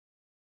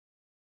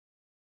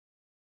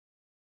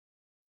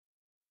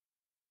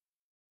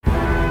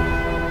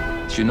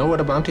Do you know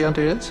what a bounty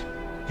hunter is?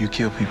 You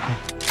kill people,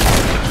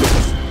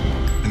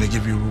 and they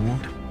give you a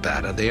reward?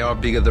 Better they are,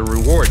 bigger the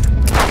reward.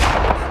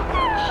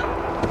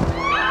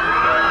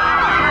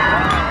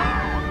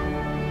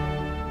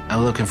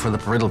 I'm looking for the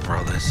Riddle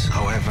brothers.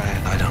 However,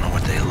 I don't know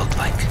what they look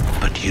like,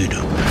 but you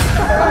do.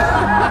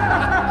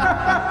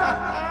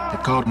 They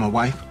called my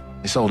wife.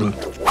 They sold her.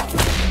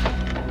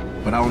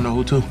 But I don't know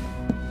who to.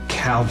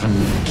 Calvin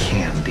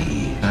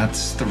Candy.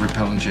 That's the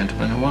repellent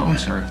gentleman who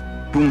owns her.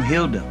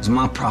 Broomhilda is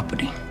my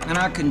property, and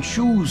I can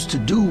choose to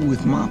do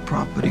with my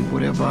property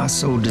whatever I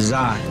so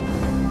desire.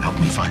 Help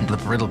me find the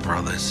Riddle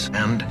brothers,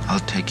 and I'll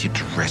take you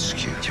to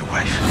rescue your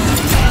wife.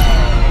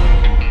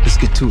 Let's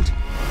get to it.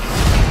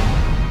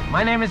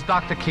 My name is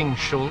Dr. King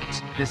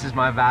Schultz. This is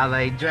my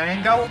valet,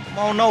 Django. Come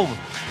on over.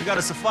 We got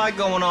a fight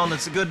going on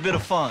that's a good bit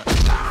of fun.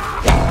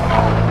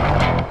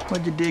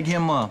 Why'd you dig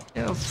him up?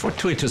 A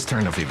fortuitous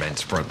turn of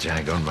events brought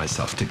Django and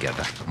myself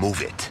together.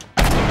 Move it.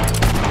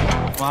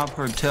 Well, I've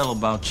heard tell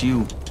about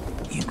you.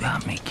 You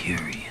got me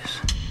curious.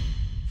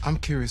 I'm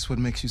curious what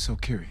makes you so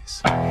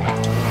curious.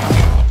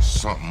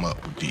 Something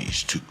up with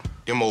these two.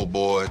 Them old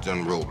boys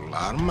done rode a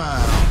lot of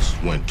miles,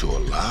 went to a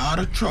lot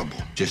of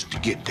trouble just to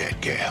get that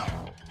gal.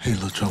 Hey,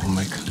 little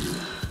troublemaker.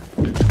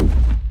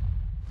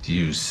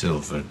 You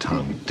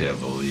silver-tongued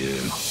devil, you.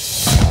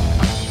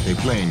 They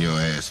playing your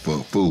ass for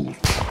a fool.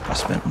 I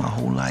spent my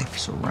whole life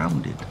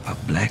surrounded by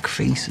black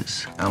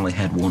faces. I only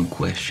had one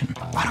question.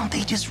 Why don't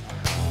they just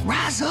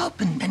rise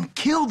up and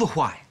kill the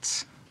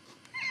whites?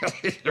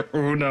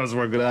 Who knows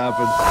what could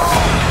happen?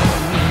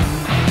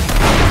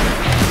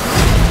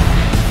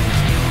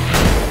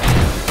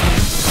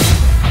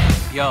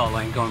 Y'all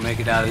ain't gonna make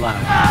it out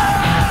alive.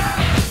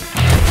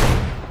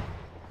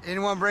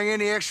 Anyone bring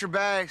any extra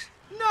bags?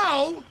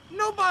 No,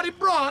 nobody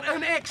brought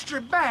an extra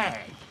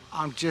bag.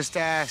 I'm just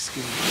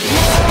asking.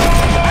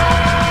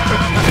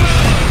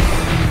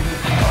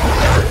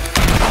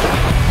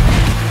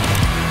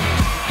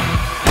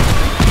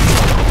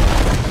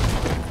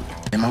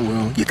 In my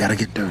world, you gotta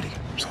get dirty.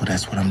 So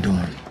that's what I'm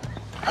doing.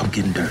 I'm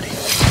getting dirty.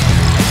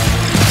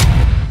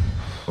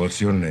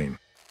 What's your name?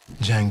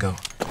 Django.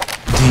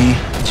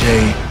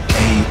 D-J-A-N-G-O.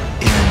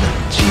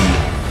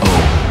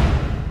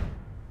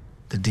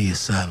 The D is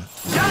silent.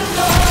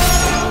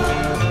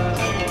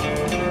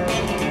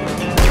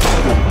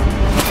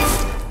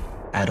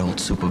 Adult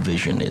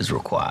supervision is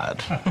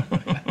required.